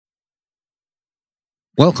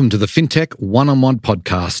Welcome to the Fintech One-on-One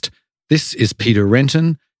podcast. This is Peter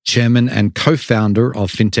Renton, Chairman and co-founder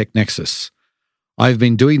of Fintech Nexus. I've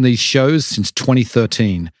been doing these shows since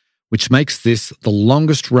 2013, which makes this the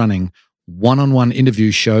longest-running one-on-one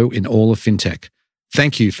interview show in all of Fintech.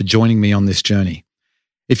 Thank you for joining me on this journey.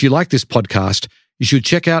 If you like this podcast, you should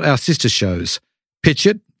check out our sister shows, Pitch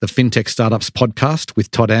It, the Fintech Startups podcast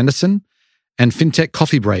with Todd Anderson, and Fintech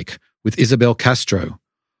Coffee Break with Isabel Castro.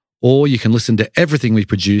 Or you can listen to everything we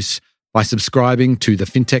produce by subscribing to the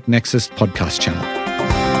Fintech Nexus podcast channel.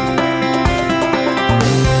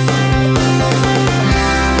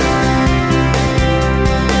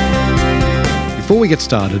 Before we get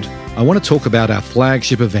started, I want to talk about our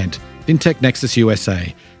flagship event, Fintech Nexus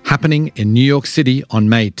USA, happening in New York City on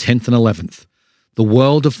May 10th and 11th. The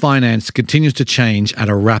world of finance continues to change at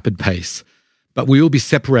a rapid pace, but we will be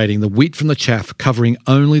separating the wheat from the chaff, covering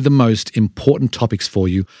only the most important topics for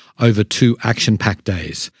you over 2 action-packed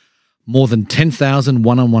days. More than 10,000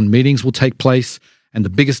 one-on-one meetings will take place, and the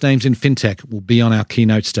biggest names in fintech will be on our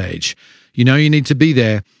keynote stage. You know you need to be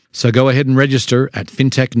there, so go ahead and register at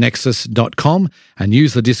fintechnexus.com and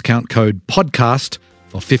use the discount code PODCAST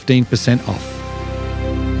for 15% off.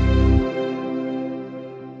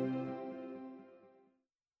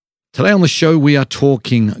 Today on the show, we are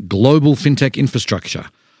talking global fintech infrastructure.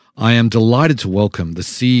 I am delighted to welcome the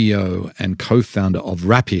CEO and co-founder of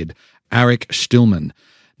Rapyd, Arik Shtilman.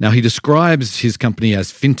 Now, he describes his company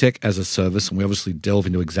as fintech as a service, and we obviously delve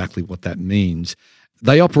into exactly what that means.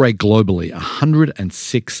 They operate globally,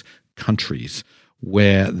 106 countries,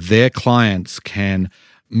 where their clients can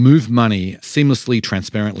move money seamlessly,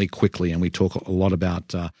 transparently, quickly, and we talk a lot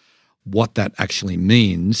about what that actually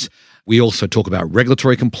means. We also talk about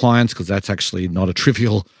regulatory compliance, because that's actually not a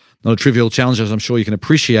trivial challenge, as I'm sure you can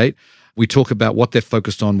appreciate. We talk about what they're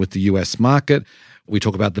focused on with the US market. We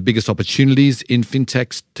talk about the biggest opportunities in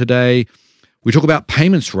fintechs today. We talk about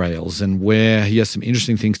payments rails and where he has some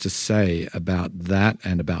interesting things to say about that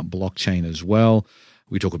and about blockchain as well.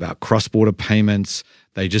 We talk about cross-border payments.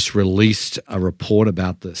 They just released a report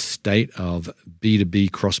about the state of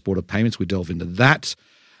B2B cross-border payments. We delve into that.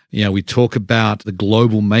 We talk about the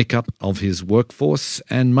global makeup of his workforce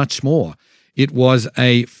and much more. It was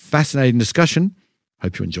a fascinating discussion.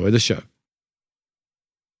 Hope you enjoy the show.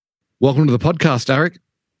 Welcome to the podcast, Arik.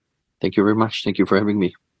 Thank you very much. Thank you for having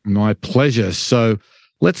me. My pleasure. So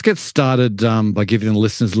let's get started by giving the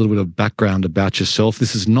listeners a little bit of background about yourself.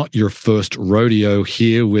 This is not your first rodeo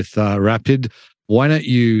here with Rapyd. Why don't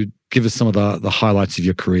you give us some of the highlights of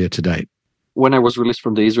your career to date? When I was released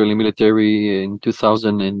from the Israeli military in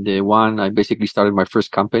 2001, I basically started my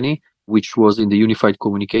first company, which was in the unified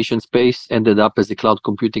communication space, ended up as a cloud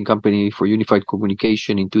computing company for unified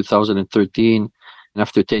communication in 2013. And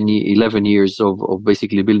after 11 years of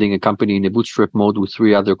basically building a company in a bootstrap mode with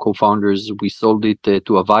 3 other co-founders, we sold it to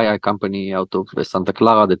Avaya, a company out of Santa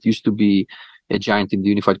Clara that used to be a giant in the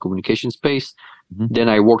unified communication space. Mm-hmm. Then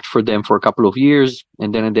I worked for them for a couple of years.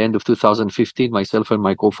 And then at the end of 2015, myself and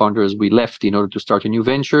my co-founders, we left in order to start a new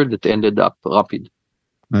venture that ended up Rapyd.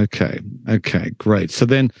 Okay, great. So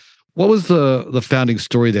then what was the founding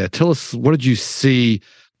story there? Tell us, what did you see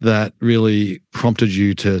that really prompted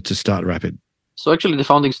you to start Rapyd? So actually, the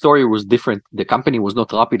founding story was different. The company was not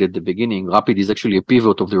Rapyd at the beginning. Rapyd is actually a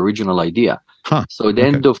pivot of the original idea. So at the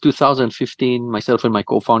end of 2015, myself and my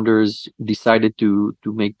co-founders decided to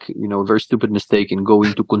make a very stupid mistake and go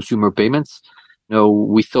into consumer payments.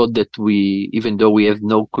 We thought that even though we have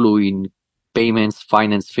no clue in payments,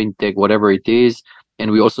 finance, fintech, whatever it is, and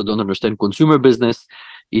we also don't understand consumer business,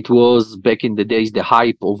 it was back in the days the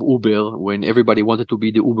hype of Uber, when everybody wanted to be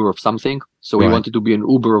the Uber of something. So we wanted to be an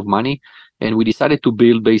Uber of money. And we decided to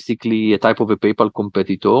build basically a type of a PayPal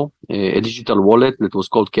competitor, a digital wallet that was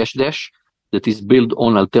called Cash Dash, that is built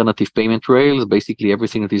on alternative payment rails, basically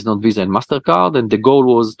everything that is not Visa and MasterCard. And the goal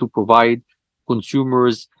was to provide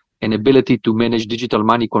consumers an ability to manage digital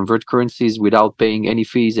money, convert currencies without paying any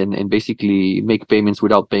fees, and basically make payments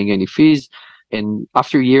without paying any fees. And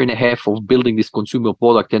after a year and a half of building this consumer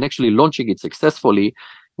product and actually launching it successfully,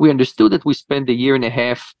 we understood that we spent a year and a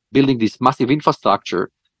half building this massive infrastructure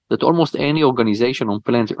that almost any organization on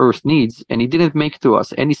planet Earth needs. And it didn't make to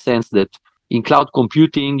us any sense that in cloud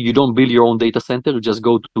computing, you don't build your own data center, you just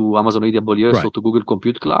go to Amazon AWS or to Google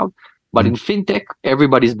Compute Cloud. But in fintech,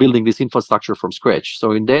 everybody's building this infrastructure from scratch.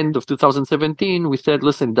 So in the end of 2017, we said,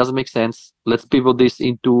 listen, it doesn't make sense. Let's pivot this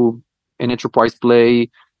into an enterprise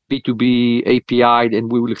play, B2B, API,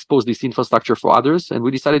 and we will expose this infrastructure for others. And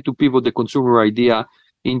we decided to pivot the consumer idea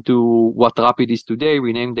into what Rapyd is today.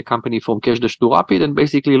 We named the company from Cash Dash to Rapyd and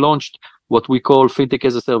basically launched what we call Fintech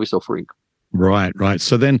as a Service offering. Right, right.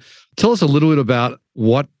 So then tell us a little bit about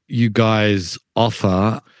what you guys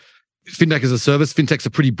offer. Fintech as a service, Fintech's a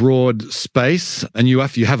pretty broad space, and you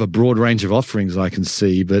have a broad range of offerings, I can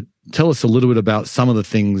see. But tell us a little bit about some of the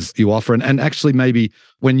things you offer. And actually, maybe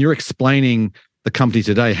when you're explaining the company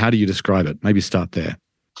today, how do you describe it? Maybe start there.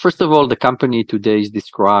 First of all, the company today is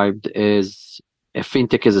described as a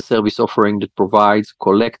fintech as a service offering that provides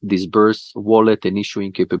collect, disburse, wallet, and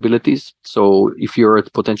issuing capabilities. So if you're a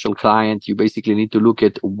potential client, you basically need to look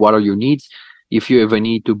at what are your needs. If you have a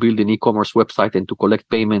need to build an e-commerce website and to collect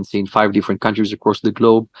payments in 5 different countries across the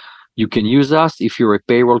globe, you can use us. If you're a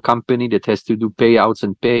payroll company that has to do payouts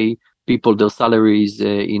and pay people their salaries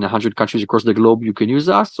in 100 countries across the globe, you can use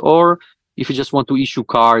us. Or if you just want to issue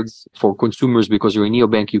cards for consumers because you're a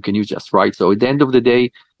neobank, you can use us, right? So at the end of the day,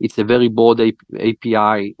 it's a very broad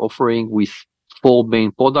API offering with 4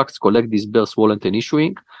 main products: collect, disburse, wallet, and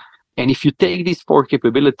issuing. And if you take these 4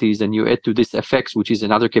 capabilities and you add to this FX, which is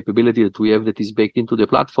another capability that we have that is baked into the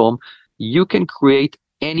platform, you can create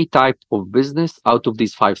any type of business out of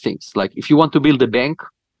these 5 things. Like if you want to build a bank,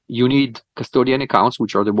 you need custodian accounts,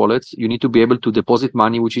 which are the wallets. You need to be able to deposit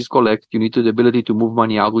money, which is collect. You need the ability to move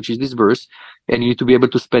money out, which is disburse. And you need to be able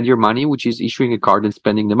to spend your money, which is issuing a card and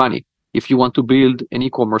spending the money. If you want to build an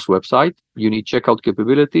e-commerce website, you need checkout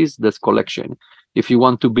capabilities, that's collection. If you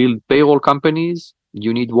want to build payroll companies,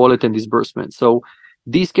 you need wallet and disbursement. So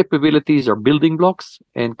these capabilities are building blocks,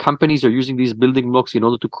 and companies are using these building blocks in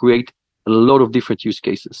order to create a lot of different use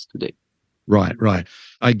cases today. Right, right.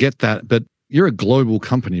 I get that. But you're a global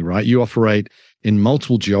company, right? You operate in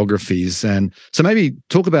multiple geographies. And so maybe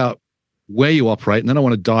talk about where you operate. And then I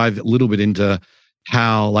want to dive a little bit into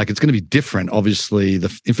how, like, it's going to be different. Obviously,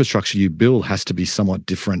 the infrastructure you build has to be somewhat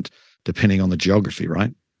different depending on the geography,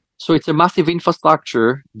 right? So it's a massive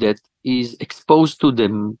infrastructure that is exposed to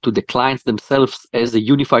the clients themselves as a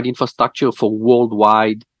unified infrastructure for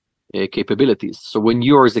worldwide capabilities. So when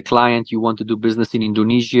you're as a client, you want to do business in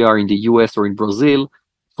Indonesia or in the US or in Brazil,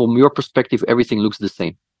 from your perspective, everything looks the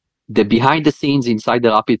same. The behind the scenes inside the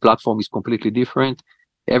Rapyd platform is completely different.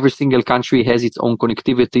 Every single country has its own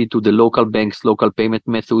connectivity to the local banks, local payment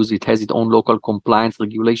methods. It has its own local compliance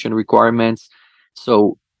regulation requirements.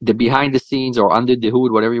 So the behind the scenes or under the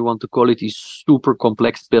hood, whatever you want to call it, is super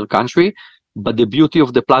complex per country. But the beauty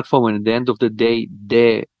of the platform, and at the end of the day,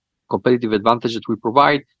 the competitive advantage that we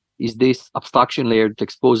provide is this abstraction layer that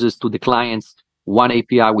exposes to the clients one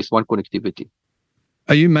API with one connectivity.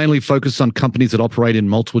 Are you mainly focused on companies that operate in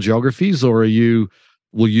multiple geographies, or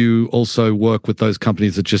will you also work with those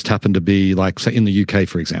companies that just happen to be, like, say, in the UK,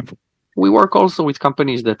 for example? We work also with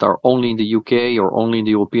companies that are only in the UK or only in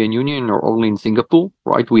the European Union or only in Singapore,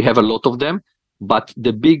 right? We have a lot of them, but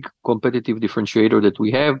the big competitive differentiator that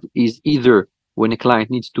we have is either when a client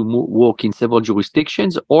needs to work in several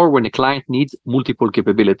jurisdictions or when a client needs multiple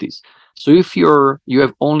capabilities. So if you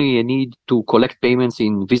have only a need to collect payments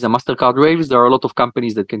in Visa, MasterCard rails, there are a lot of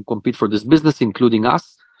companies that can compete for this business, including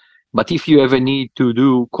us. But if you have a need to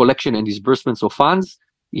do collection and disbursements of funds,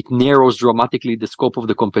 it narrows dramatically the scope of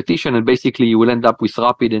the competition, and basically you will end up with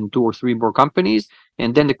Rapyd and 2 or 3 more companies.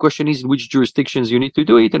 And then the question is which jurisdictions you need to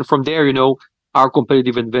do it. And from there, our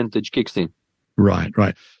competitive advantage kicks in. Right,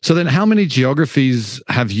 right. So then how many geographies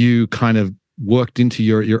have you kind of worked into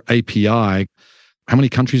your API? How many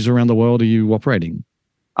countries around the world are you operating?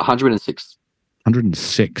 106.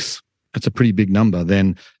 106. That's a pretty big number.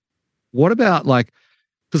 Then what about, like,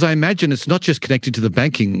 because I imagine it's not just connected to the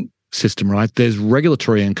banking system, right? There's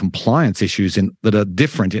regulatory and compliance issues that are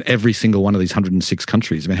different in every single one of these 106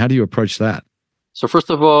 countries. I mean, how do you approach that? So first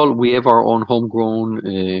of all, we have our own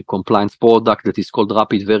homegrown compliance product that is called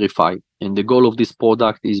Rapyd Verify. And the goal of this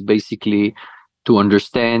product is basically to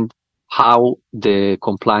understand how the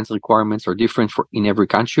compliance requirements are different in every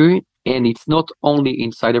country. And it's not only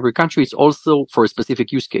inside every country, it's also for a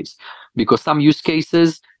specific use case, because some use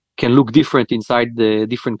cases can look different inside the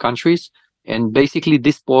different countries. And basically,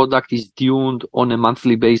 this product is tuned on a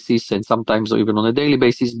monthly basis and sometimes even on a daily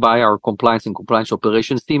basis by our compliance and compliance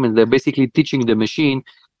operations team. And they're basically teaching the machine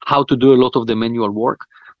how to do a lot of the manual work.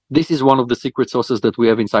 This is one of the secret sauces that we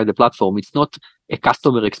have inside the platform. It's not a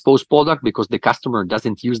customer exposed product because the customer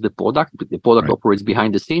doesn't use the product, but the product operates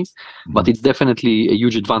behind the scenes. Mm-hmm. But it's definitely a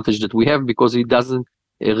huge advantage that we have because it doesn't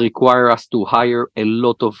require us to hire a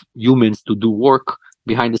lot of humans to do work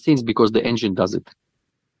behind the scenes because the engine does it.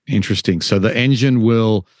 Interesting. So the engine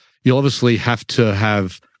you'll obviously have to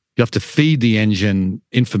feed the engine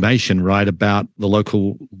information, right, about the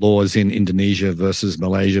local laws in Indonesia versus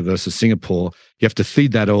Malaysia versus Singapore. You have to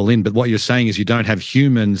feed that all in. But what you're saying is you don't have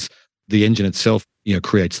humans. The engine itself,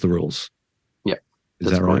 creates the rules. Yeah. Is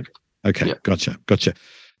that right? correct. Okay. Yeah. Gotcha.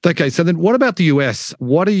 Okay, so then what about the US?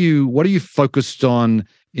 What are you focused on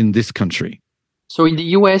in this country? So in the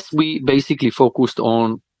US, we basically focused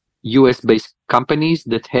on US-based companies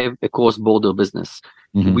that have a cross-border business.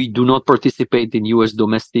 Mm-hmm. We do not participate in US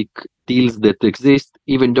domestic deals that exist,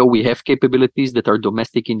 even though we have capabilities that are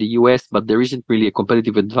domestic in the US, but there isn't really a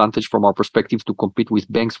competitive advantage from our perspective to compete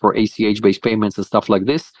with banks for ACH-based payments and stuff like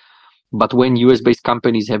this. But when US-based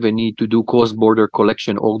companies have a need to do cross-border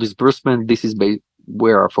collection or disbursement, this is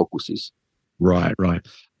where our focus is. Right.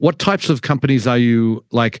 What types of companies are you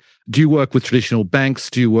like? Do you work with traditional banks?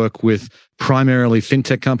 Do you work with primarily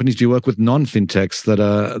fintech companies? Do you work with non-fintechs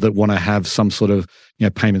that want to have some sort of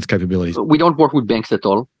payments capabilities? We don't work with banks at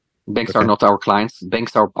all. Banks are not our clients.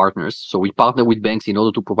 Banks are partners. So we partner with banks in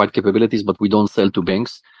order to provide capabilities, but we don't sell to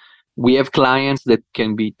banks. We have clients that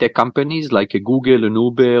can be tech companies like a Google, an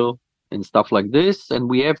Uber, and stuff like this. And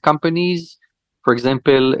we have companies, for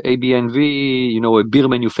example, ABNV, a beer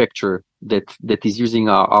manufacturer that is using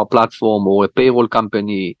our platform, or a payroll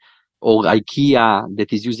company, or IKEA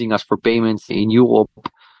that is using us for payments in Europe.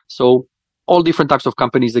 So all different types of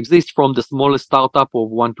companies exist, from the smallest startup of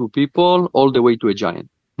 1-2 people all the way to a giant.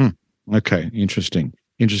 Okay, interesting.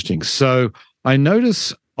 So I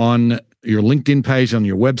notice on your LinkedIn page, on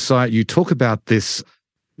your website, you talk about this.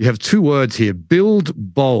 You have 2 words here: build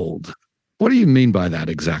bold. What do you mean by that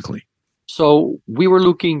exactly? So we were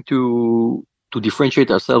looking to differentiate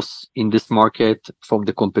ourselves in this market from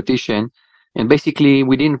the competition. And basically,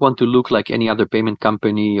 we didn't want to look like any other payment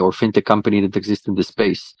company or fintech company that exists in this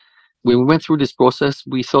space. When we went through this process,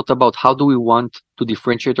 we thought about how do we want to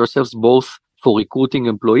differentiate ourselves, both for recruiting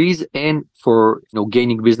employees and for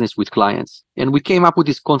gaining business with clients. And we came up with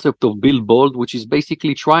this concept of build bold, which is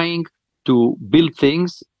basically trying to build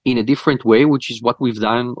things in a different way, which is what we've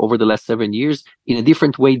done over the last 7 years, in a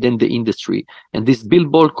different way than the industry. And this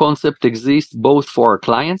build bold concept exists both for our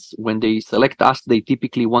clients. When they select us, they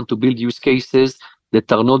typically want to build use cases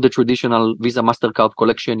that are not the traditional Visa MasterCard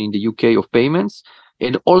collection in the UK of payments.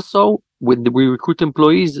 And also, when we recruit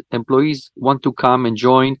employees want to come and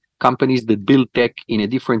join companies that build tech in a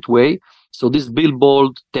different way. So this build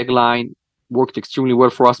bold tagline worked extremely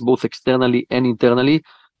well for us, both externally and internally,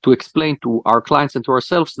 to explain to our clients and to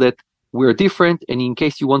ourselves that we're different. And in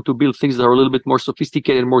case you want to build things that are a little bit more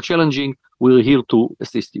sophisticated and more challenging, we're here to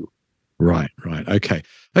assist you. Right.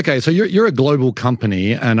 Okay. So you're a global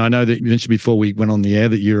company, and I know that you mentioned before we went on the air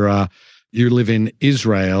that you live in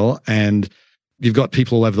Israel and you've got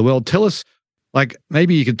people all over the world. Tell us,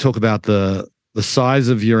 maybe you could talk about the size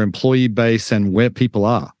of your employee base and where people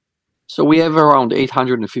are. So we have around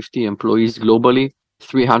 850 employees globally.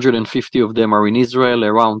 350 of them are in Israel.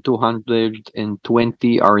 Around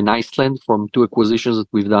 220 are in Iceland from 2 acquisitions that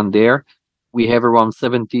we've done there. We have around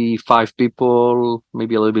 75 people,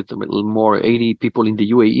 maybe a little more, 80 people in the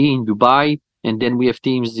UAE, in Dubai. And then we have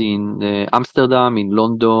teams in Amsterdam, in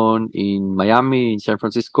London, in Miami, in San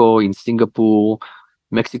Francisco, in Singapore,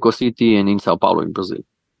 Mexico City, and in Sao Paulo in Brazil.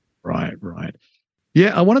 Right.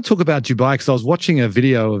 Yeah, I want to talk about Dubai because I was watching a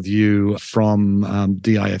video of you from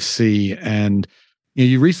DIFC, and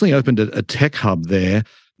you recently opened a tech hub there.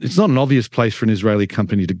 It's not an obvious place for an Israeli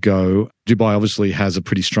company to go. Dubai obviously has a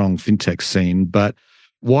pretty strong fintech scene, but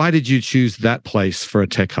why did you choose that place for a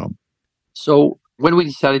tech hub? So when we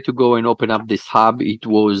decided to go and open up this hub, it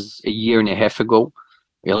was 1.5 years ago,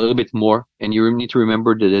 a little bit more. And you need to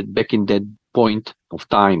remember that back in that point of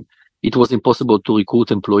time, it was impossible to recruit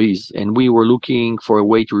employees. And we were looking for a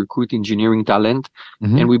way to recruit engineering talent.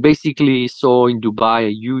 Mm-hmm. And we basically saw in Dubai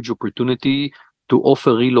a huge opportunity to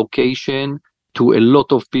offer relocation to a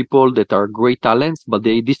lot of people that are great talents, but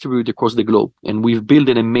they distribute across the globe. And we've built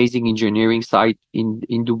an amazing engineering site in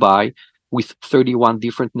Dubai with 31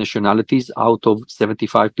 different nationalities out of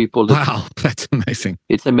 75 people. Wow, that's amazing.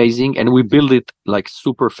 It's amazing. And we built it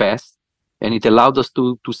super fast, and it allowed us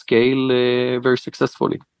to scale very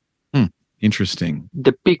successfully. Interesting.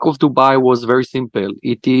 The peak of Dubai was very simple.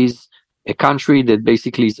 It is a country that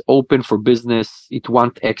basically is open for business. It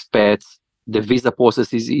wants expats. The visa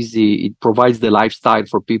process is easy. It provides the lifestyle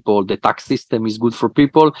for people. The tax system is good for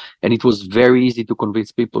people. And it was very easy to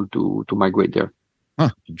convince people to migrate there.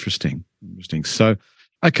 Interesting. So,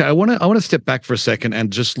 okay, I want to step back for a second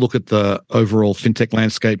and just look at the overall fintech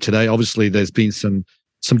landscape today. Obviously, there's been some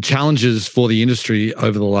challenges for the industry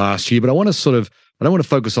over the last year, but I don't want to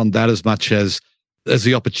focus on that as much as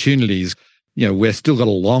the opportunities. We're still got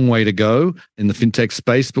a long way to go in the fintech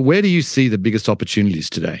space, but where do you see the biggest opportunities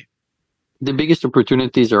today? The biggest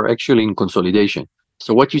opportunities are actually in consolidation.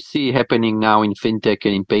 So what you see happening now in fintech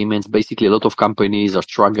and in payments, basically a lot of companies are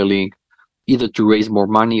struggling either to raise more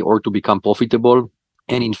money or to become profitable.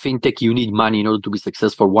 And in fintech, you need money in order to be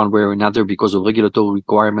successful one way or another because of regulatory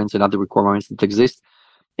requirements and other requirements that exist.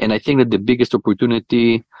 And I think that the biggest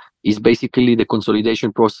opportunity is basically the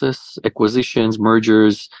consolidation process, acquisitions,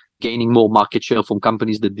 mergers, gaining more market share from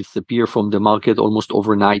companies that disappear from the market almost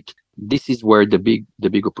overnight. This is where the big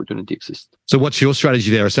opportunity exists. So what's your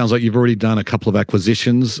strategy there? It sounds like you've already done a couple of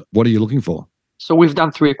acquisitions. What are you looking for? So we've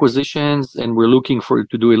done 3 acquisitions, and we're looking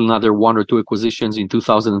to do another 1 or 2 acquisitions in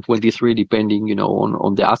 2023, depending,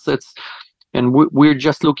 on the assets. And we're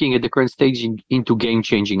just looking at the current stage into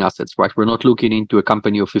game-changing assets, right? We're not looking into a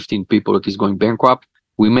company of 15 people that is going bankrupt.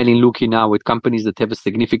 We're mainly looking now at companies that have a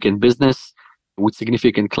significant business with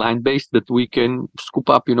significant client base that we can scoop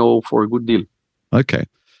up, for a good deal. Okay.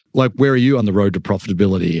 Like, where are you on the road to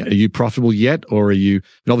profitability? Are you profitable yet, or are you?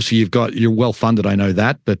 Obviously, you're well funded. I know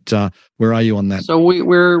that, but where are you on that? So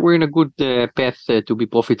we're in a good path to be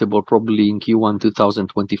profitable, probably in Q1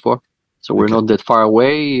 2024. So we're not that far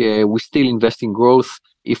away. We still invest in growth.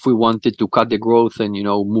 If we wanted to cut the growth and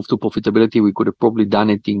move to profitability, we could have probably done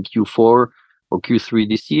it in Q4 or Q3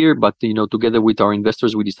 this year. But together with our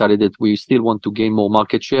investors, we decided that we still want to gain more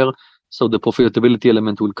market share. So the profitability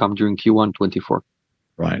element will come during Q1 24.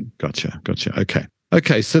 Right. Gotcha.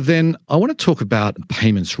 Okay. So then I want to talk about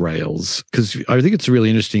payments rails, because I think it's really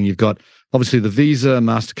interesting. You've got obviously the Visa,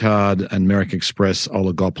 MasterCard, and American Express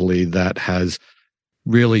oligopoly that has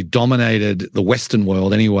really dominated the Western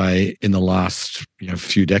world anyway in the last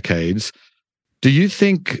few decades. Do you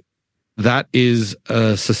think that is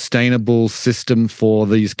a sustainable system for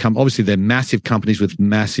these companies? Obviously, they're massive companies with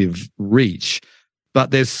massive reach, but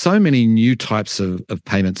there's so many new types of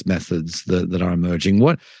payments methods that are emerging.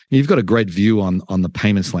 You've got a great view on the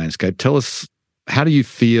payments landscape. Tell us, how do you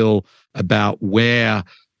feel about when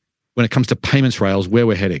it comes to payments rails, where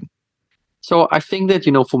we're heading? So I think that,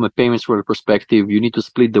 from a payments rail perspective, you need to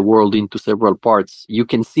split the world into several parts. You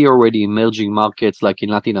can see already emerging markets like in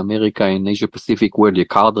Latin America and Asia Pacific where the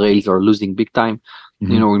card rails are losing big time.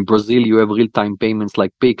 Mm-hmm. In Brazil, you have real-time payments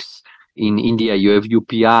like Pix. In India, you have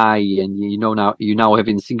UPI, and you now have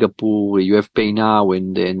in Singapore, you have Pay Now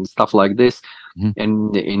and stuff like this.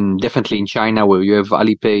 Mm-hmm. And definitely in China, where you have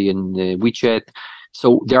Alipay and WeChat.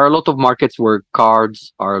 So there are a lot of markets where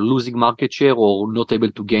cards are losing market share or not able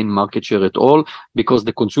to gain market share at all because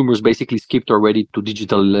the consumers basically skipped already to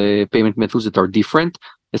digital payment methods that are different,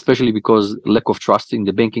 especially because lack of trust in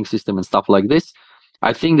the banking system and stuff like this.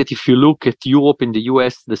 I think that if you look at Europe and the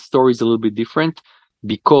US, the story is a little bit different,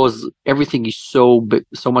 because everything is so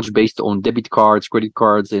much based on debit cards, credit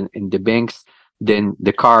cards, and the banks. Then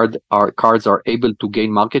the cards are able to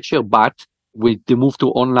gain market share, but with the move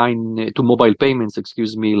to mobile payments,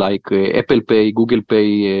 like Apple Pay, Google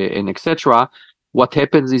Pay, and etc., what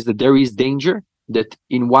happens is that there is danger that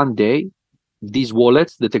in one day, these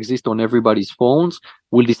wallets that exist on everybody's phones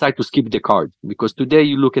will decide to skip the card. Because today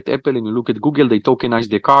you look at Apple and you look at Google, they tokenize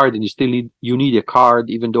the card, and you need a card,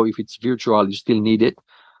 even though if it's virtual, you still need it.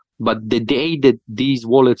 But the day that these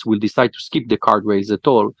wallets will decide to skip the card rails at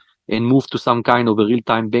all and move to some kind of a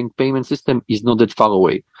real-time bank payment system is not that far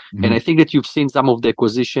away. Mm-hmm. And I think that you've seen some of the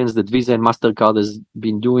acquisitions that Visa and MasterCard has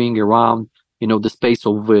been doing around, the space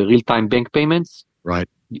of real-time bank payments. Right.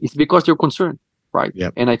 It's because they're concerned. Right.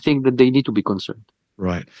 Yep. And I think that they need to be concerned.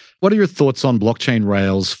 Right. What are your thoughts on blockchain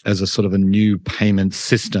rails as a sort of a new payment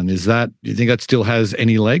system? Do you think that still has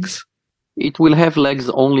any legs? It will have legs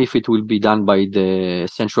only if it will be done by the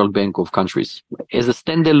central bank of countries. As a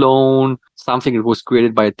standalone, something that was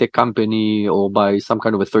created by a tech company or by some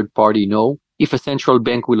kind of a third party, no. If a central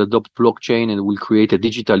bank will adopt blockchain and will create a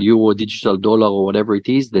digital euro, digital dollar, or whatever it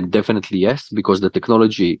is, then definitely yes, because the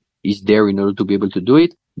technology is there in order to be able to do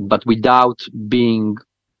it. But without being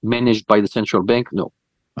managed by the central bank, no.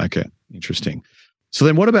 Okay, interesting. So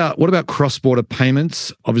then what about cross-border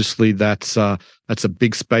payments? Obviously, that's a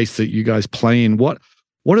big space that you guys play in. What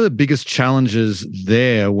are the biggest challenges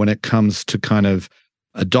there when it comes to kind of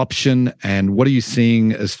adoption, and what are you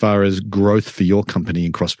seeing as far as growth for your company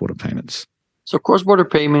in cross-border payments? So cross-border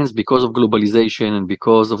payments, because of globalization and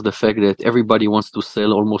because of the fact that everybody wants to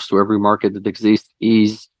sell almost to every market that exists,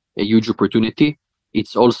 is a huge opportunity.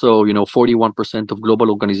 It's also, 41% of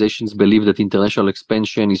global organizations believe that international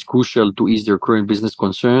expansion is crucial to ease their current business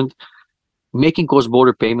concern. Making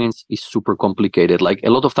cross-border payments is super complicated. Like, a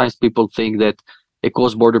lot of times people think that a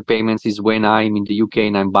cross-border payments is when I'm in the UK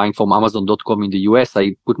and I'm buying from Amazon.com in the US,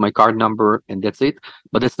 I put my card number and that's it.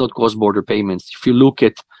 But that's not cross-border payments. If you look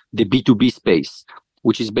at the B2B space,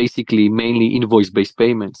 which is basically mainly invoice-based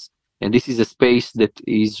payments, and this is a space that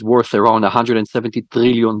is worth around $170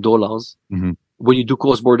 trillion. Mm-hmm. when you do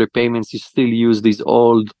cross-border payments, you still use these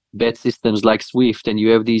old bad systems like SWIFT, and you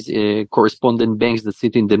have these correspondent banks that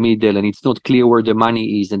sit in the middle, and it's not clear where the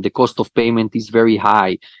money is, and the cost of payment is very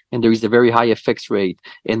high, and there is a very high FX rate,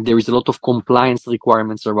 and there is a lot of compliance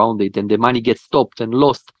requirements around it, and the money gets stopped and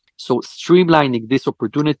lost. So streamlining this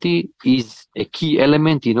opportunity is a key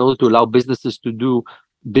element in order to allow businesses to do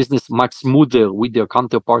business much smoother with their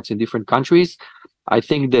counterparts in different countries. I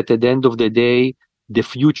think that at the end of the day, the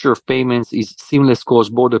future of payments is seamless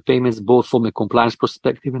cross-border payments, both from a compliance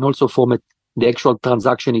perspective and also from the actual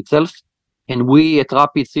transaction itself. And we at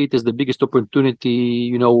Rapyd see it as the biggest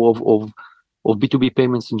opportunity, of B2B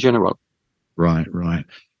payments in general. Right.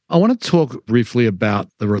 I want to talk briefly about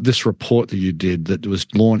this report that you did that was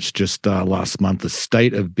launched just last month, the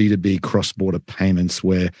State of B2B Cross-Border Payments,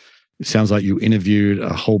 where it sounds like you interviewed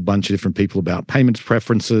a whole bunch of different people about payments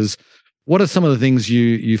preferences. What are some of the things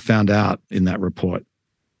you found out in that report?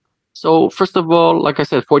 So first of all, like I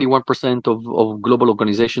said, 41% of global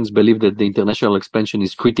organizations believe that the international expansion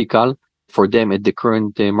is critical for them at the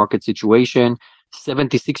current market situation.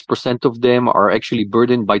 76% of them are actually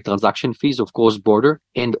burdened by transaction fees of cross-border,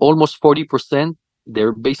 and almost 40%,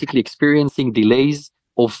 they're basically experiencing delays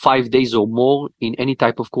of 5 days or more in any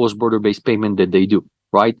type of cross-border based payment that they do,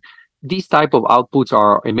 right? These type of outputs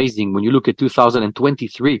are amazing when you look at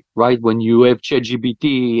 2023, right? When you have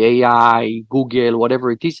ChatGPT, AI, Google,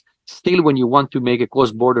 whatever it is, still when you want to make a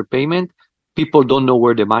cross-border payment, people don't know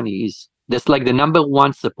where the money is. That's like the number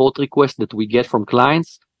one support request that we get from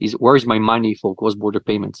clients is, where's my money for cross-border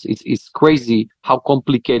payments? It's crazy how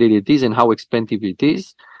complicated it is and how expensive it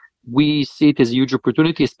is. We see it as a huge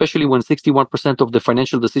opportunity, especially when 61% of the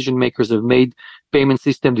financial decision makers have made payment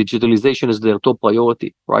system digitalization as their top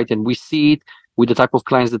priority, right? And we see it with the type of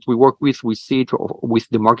clients that we work with. We see it with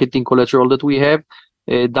the marketing collateral that we have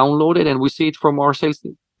downloaded, and we see it from our sales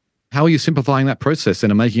team. How are you simplifying that process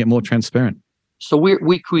and making it more transparent? So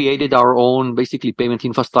we created our own basically payment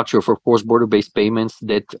infrastructure for cross-border based payments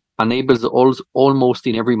that enables almost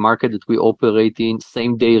in every market that we operate in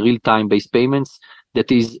same-day real-time based payments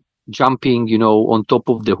that is jumping, on top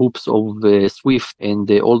of the hoops of SWIFT and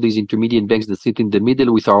all these intermediate banks that sit in the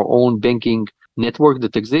middle with our own banking network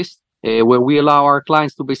that exists, where we allow our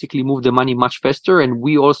clients to basically move the money much faster. And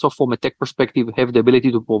we also, from a tech perspective, have the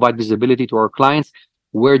ability to provide visibility to our clients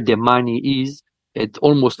where the money is at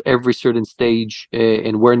almost every certain stage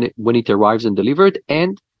and when it arrives and delivered.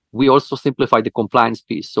 And we also simplify the compliance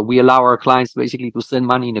piece. So we allow our clients basically to send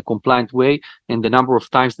money in a compliant way. And the number of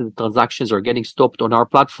times that the transactions are getting stopped on our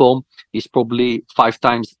platform is probably 5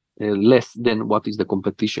 times less than what is the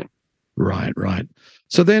competition. Right.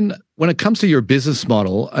 So then when it comes to your business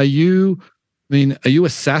model, are you a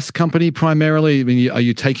SaaS company primarily? Are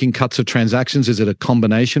you taking cuts of transactions? Is it a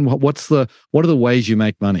combination? What are the ways you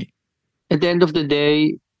make money? At the end of the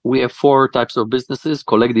day, we have 4 types of businesses: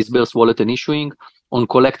 collect, disburse, wallet, and issuing. On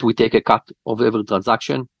collect, we take a cut of every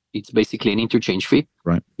transaction. It's basically an interchange fee.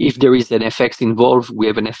 Right. If there is an FX involved, we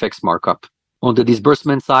have an FX markup. On the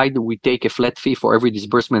disbursement side, we take a flat fee for every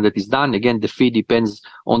disbursement that is done. Again, the fee depends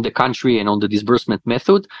on the country and on the disbursement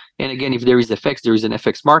method. And again, if there is FX, there is an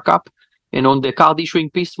FX markup. And on the card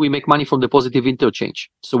issuing piece, we make money from the positive interchange.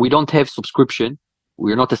 So we don't have subscription.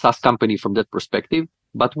 We're not a SaaS company from that perspective,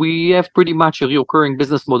 but we have pretty much a recurring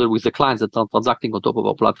business model with the clients that are transacting on top of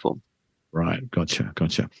our platform. Right. Gotcha.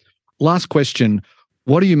 Last question.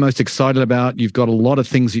 What are you most excited about? You've got a lot of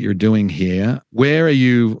things that you're doing here. Where are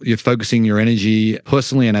you're focusing your energy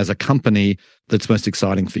personally and as a company that's most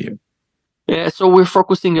exciting for you? Yeah, so we're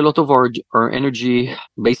focusing a lot of our energy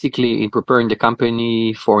basically in preparing the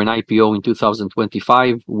company for an IPO in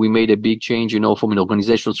 2025. We made a big change, from an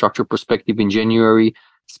organizational structure perspective in January,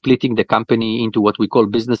 splitting the company into what we call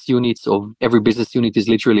business units. Of every business unit is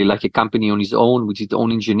literally like a company on its own, with its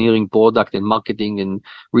own engineering, product, and marketing and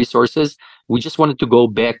resources. We just wanted to go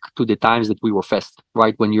back to the times that we were fast,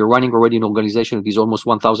 right? When you're running already an organization that is almost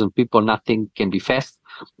 1,000 people, nothing can be fast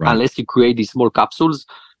unless you create these small capsules.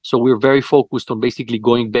 So we're very focused on basically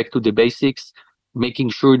going back to the basics, making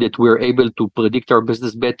sure that we're able to predict our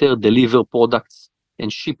business better, deliver products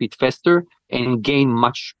and ship it faster, and gain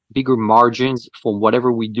much bigger margins from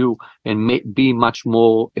whatever we do, and be much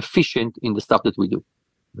more efficient in the stuff that we do.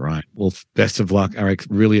 Right. Well, best of luck, Arik.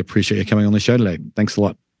 Really appreciate you coming on the show today. Thanks a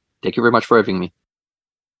lot. Thank you very much for having me.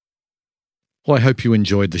 Well, I hope you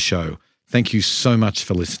enjoyed the show. Thank you so much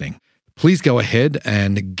for listening. Please go ahead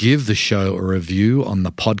and give the show a review on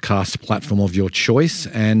the podcast platform of your choice,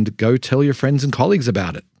 and go tell your friends and colleagues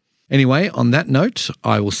about it. Anyway, on that note,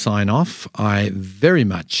 I will sign off. I very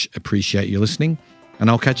much appreciate you listening, and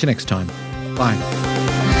I'll catch you next time. Bye.